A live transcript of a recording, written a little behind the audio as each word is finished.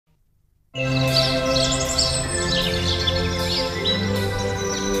Betüş!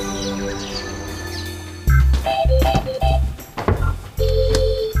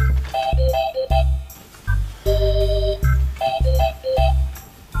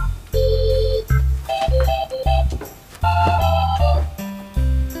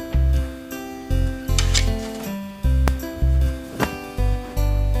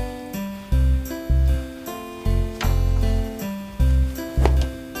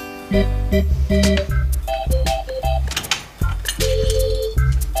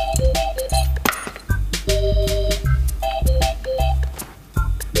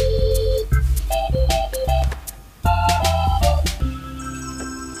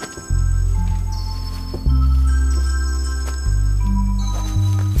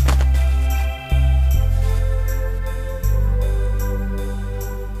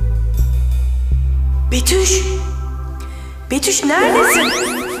 Betüş neredesin?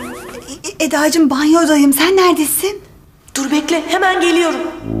 Eda'cığım banyodayım. Sen neredesin? Dur bekle, hemen geliyorum.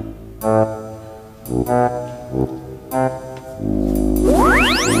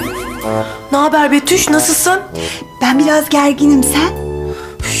 Ne haber Betüş, nasılsın? Ben biraz gerginim, sen?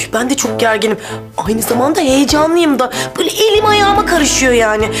 Ben de çok gerginim. Aynı zamanda heyecanlıyım da. Böyle elim ayağıma karışıyor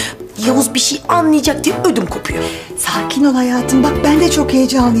yani. Yavuz bir şey anlayacak diye ödüm kopuyor. Sakin ol hayatım. Bak ben de çok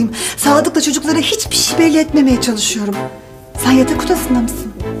heyecanlıyım. Sadık'la çocuklara hiçbir şey belli etmemeye çalışıyorum. Sen yatak odasında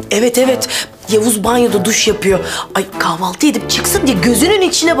mısın? Evet. Yavuz banyoda duş yapıyor. Ay kahvaltı edip çıksın diye gözünün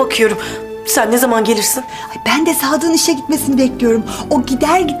içine bakıyorum. Sen ne zaman gelirsin? Ay, ben de Sadık'ın işe gitmesini bekliyorum. O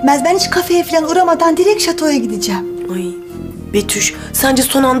gider gitmez ben hiç kafeye falan uğramadan direkt şatoya gideceğim. Ay Betüş, sence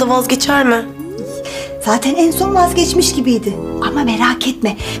son anda vazgeçer mi? Zaten en son vazgeçmiş gibiydi. Ama merak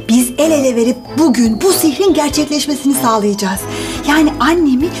etme. Biz el ele verip bugün bu sihrin gerçekleşmesini sağlayacağız. Yani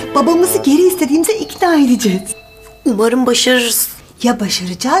annemi babamızı geri istediğimize ikna edeceğiz. Umarım başarırız. Ya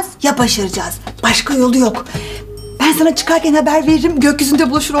başaracağız ya başaracağız. Başka yolu yok. Ben sana çıkarken haber veririm. Gökyüzünde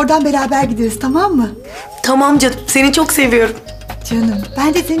buluşur oradan beraber gideriz, tamam mı? Tamam canım, seni çok seviyorum. Canım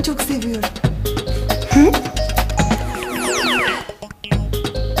ben de seni çok seviyorum. Hı?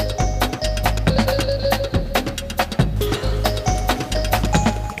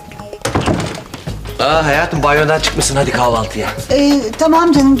 Hayatım banyodan çıkmışsın, hadi kahvaltıya.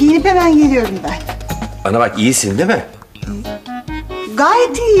 Tamam canım, giyinip hemen geliyorum ben. Bana bak, iyisin değil mi?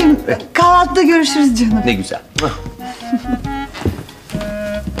 Gayet iyiyim. Kahvaltıda görüşürüz canım. Ne güzel.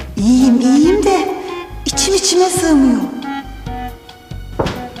 İyiyim de içime sığmıyor.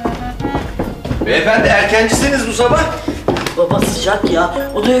 Beyefendi erkencisiniz bu sabah. Baba sıcak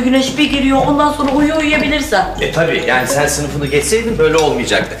ya. Odaya güneş bir giriyor, ondan sonra uyuyabilirsen. Tabii yani sen sınıfını geçseydin böyle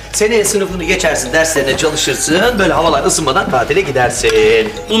olmayacaktı. Seneye sınıfını geçersin, derslerine çalışırsın, böyle havalar ısınmadan tatile gidersin.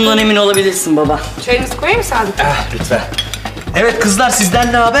 Bundan emin olabilirsin baba. Çayınızı koyayım mı Sadık? Lütfen. Evet kızlar,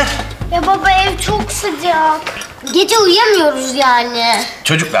 sizden ne haber? Ya baba ev çok sıcak. Gece uyuyamıyoruz yani.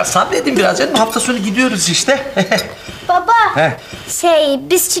 Çocuklar sabredin biraz canım, hafta sonu gidiyoruz işte. Baba, He.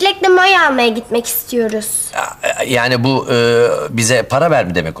 biz Çilek'le maya almaya gitmek istiyoruz. Yani bu bize para ver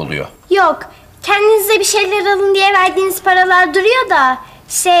mi demek oluyor? Yok, kendinize bir şeyler alın diye verdiğiniz paralar duruyor da...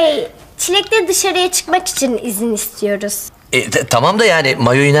 Çilek'le dışarıya çıkmak için izin istiyoruz. Tamam da yani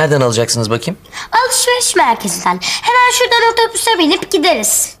mayoyu nereden alacaksınız bakayım? Alışveriş merkezinden. Hemen şuradan otobüse binip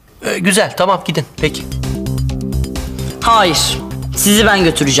gideriz. Güzel, tamam gidin peki. Hayır, sizi ben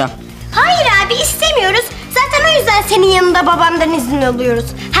götüreceğim. Hayır abi istemiyoruz. Zaten o yüzden senin yanında babamdan izin alıyoruz.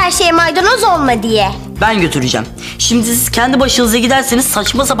 Her şeye maydanoz olma diye. Ben götüreceğim. Şimdi siz kendi başınıza giderseniz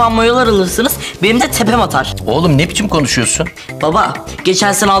saçma sapan mayolar alırsınız. Benim de tepem atar. Oğlum ne biçim konuşuyorsun? Baba,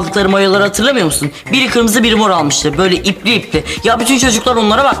 geçen sene aldıkları mayoları hatırlamıyor musun? Biri kırmızı biri mor almıştı. Böyle ipli. Ya bütün çocuklar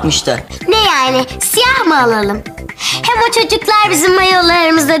onlara bakmıştı. Ne yani? Siyah mı alalım? Hem o çocuklar bizim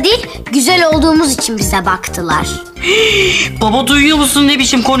mayolarımızda değil, güzel olduğumuz için bize baktılar. Baba duyuyor musun ne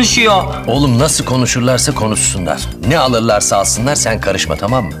biçim konuşuyor? Oğlum nasıl konuşurlarsa konuşsunlar. Ne alırlarsa alsınlar, sen karışma,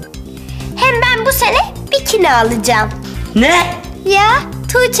 tamam mı? Hem ben bu sene bikini alacağım. Ne? Ya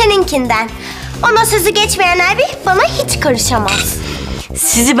Tuğçe'ninkinden. Ona sözü geçmeyen abi bana hiç karışamaz.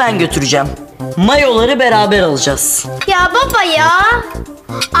 Sizi ben götüreceğim. Mayoları beraber alacağız. Ya baba ya.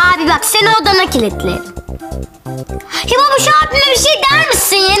 Abi bak seni odana kilitlerim. Ya baba şu abime bir şey der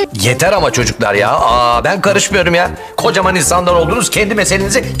misin? Yeter ama çocuklar ya. Ben karışmıyorum ya. Kocaman insanlar oldunuz, kendi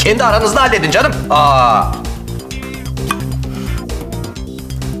meselenizi kendi aranızda halledin canım.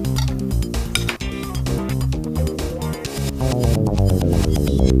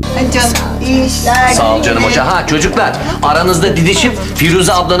 Canım iyi işler. Sağ ol canım hoca. Ha çocuklar, aranızda didişip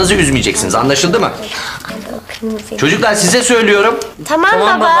Firuze ablanızı üzmeyeceksiniz, anlaşıldı mı? Çocuklar size söylüyorum. Tamam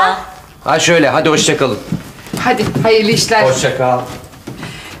baba. Ha şöyle, hadi hoşça kalın. Hadi hayırlı işler. Hoşça kal.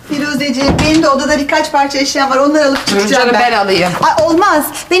 Firuze Sudeciğim, benim de odada birkaç parça eşyam var. Onları alıp çıkacağım Canım ben alayım. Ay, olmaz.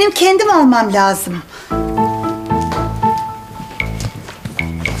 Benim kendim almam lazım.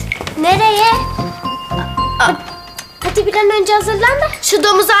 Nereye? Hadi bir an önce hazırlan da şu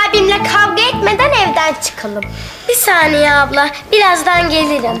domuz abimle kavga etmeden evden çıkalım. Bir saniye abla, birazdan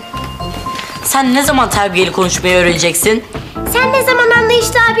gelirim. Sen ne zaman terbiyeli konuşmayı öğreneceksin? Sen ne zaman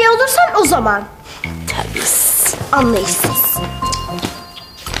anlayışlı abi olursan o zaman. Terbiyesiz. Anlayışsız.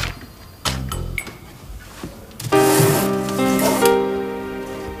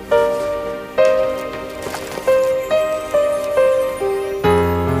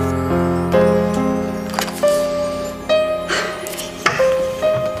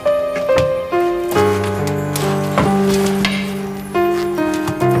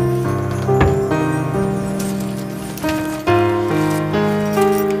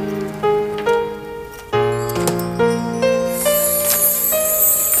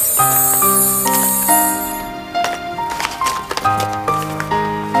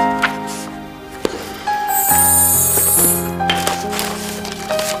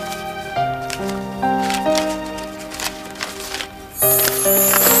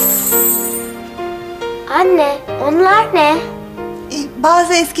 Anne, onlar ne?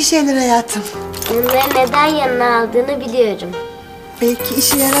 Bazı eski şeyler hayatım. Bunları neden yanına aldığını biliyorum. Belki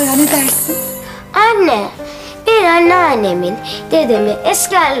işe yarar, ha, ne dersin? Anne, ben anneannemin dedemi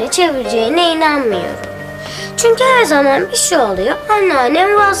eski haline çevireceğine inanmıyorum. Çünkü her zaman bir şey oluyor,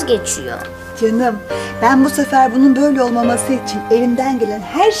 anneannem vazgeçiyor. Canım, ben bu sefer bunun böyle olmaması için elimden gelen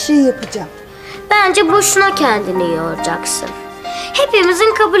her şeyi yapacağım. Bence boşuna kendini yoracaksın.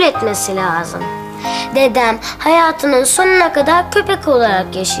 Hepimizin kabul etmesi lazım. Dedem hayatının sonuna kadar köpek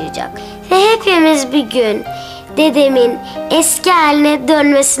olarak yaşayacak. Ve hepimiz bir gün dedemin eski haline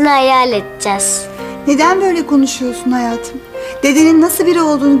dönmesini hayal edeceğiz. Neden böyle konuşuyorsun hayatım? Dedenin nasıl biri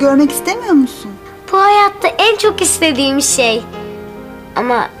olduğunu görmek istemiyor musun? Bu hayatta en çok istediğim şey.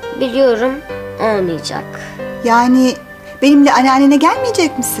 Ama biliyorum olmayacak. Yani benimle anneannene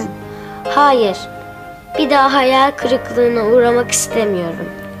gelmeyecek misin? Hayır. Bir daha hayal kırıklığına uğramak istemiyorum.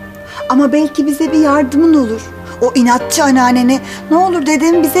 Ama belki bize bir yardımın olur. O inatçı anneannene, ne olur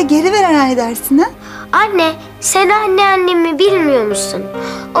dedemi bize geri ver anneanne dersin ha? Anne, sen anneannemi bilmiyor musun?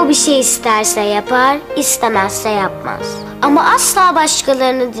 O bir şey isterse yapar, istemezse yapmaz. Ama asla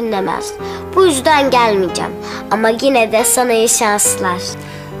başkalarını dinlemez. Bu yüzden gelmeyeceğim. Ama yine de sana iyi şanslar.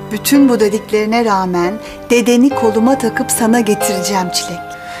 Bütün bu dediklerine rağmen dedeni koluma takıp sana getireceğim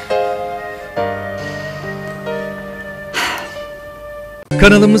Çilek.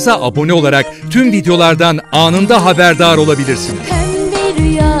 Kanalımıza abone olarak tüm videolardan anında haberdar olabilirsiniz. Pembe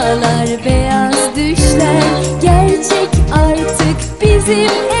rüyalar, beyaz düşler gerçek artık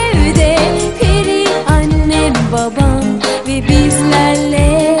bizim evde. Peri annem, babam ve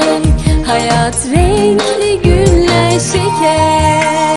bizlerle hayat renkli gün.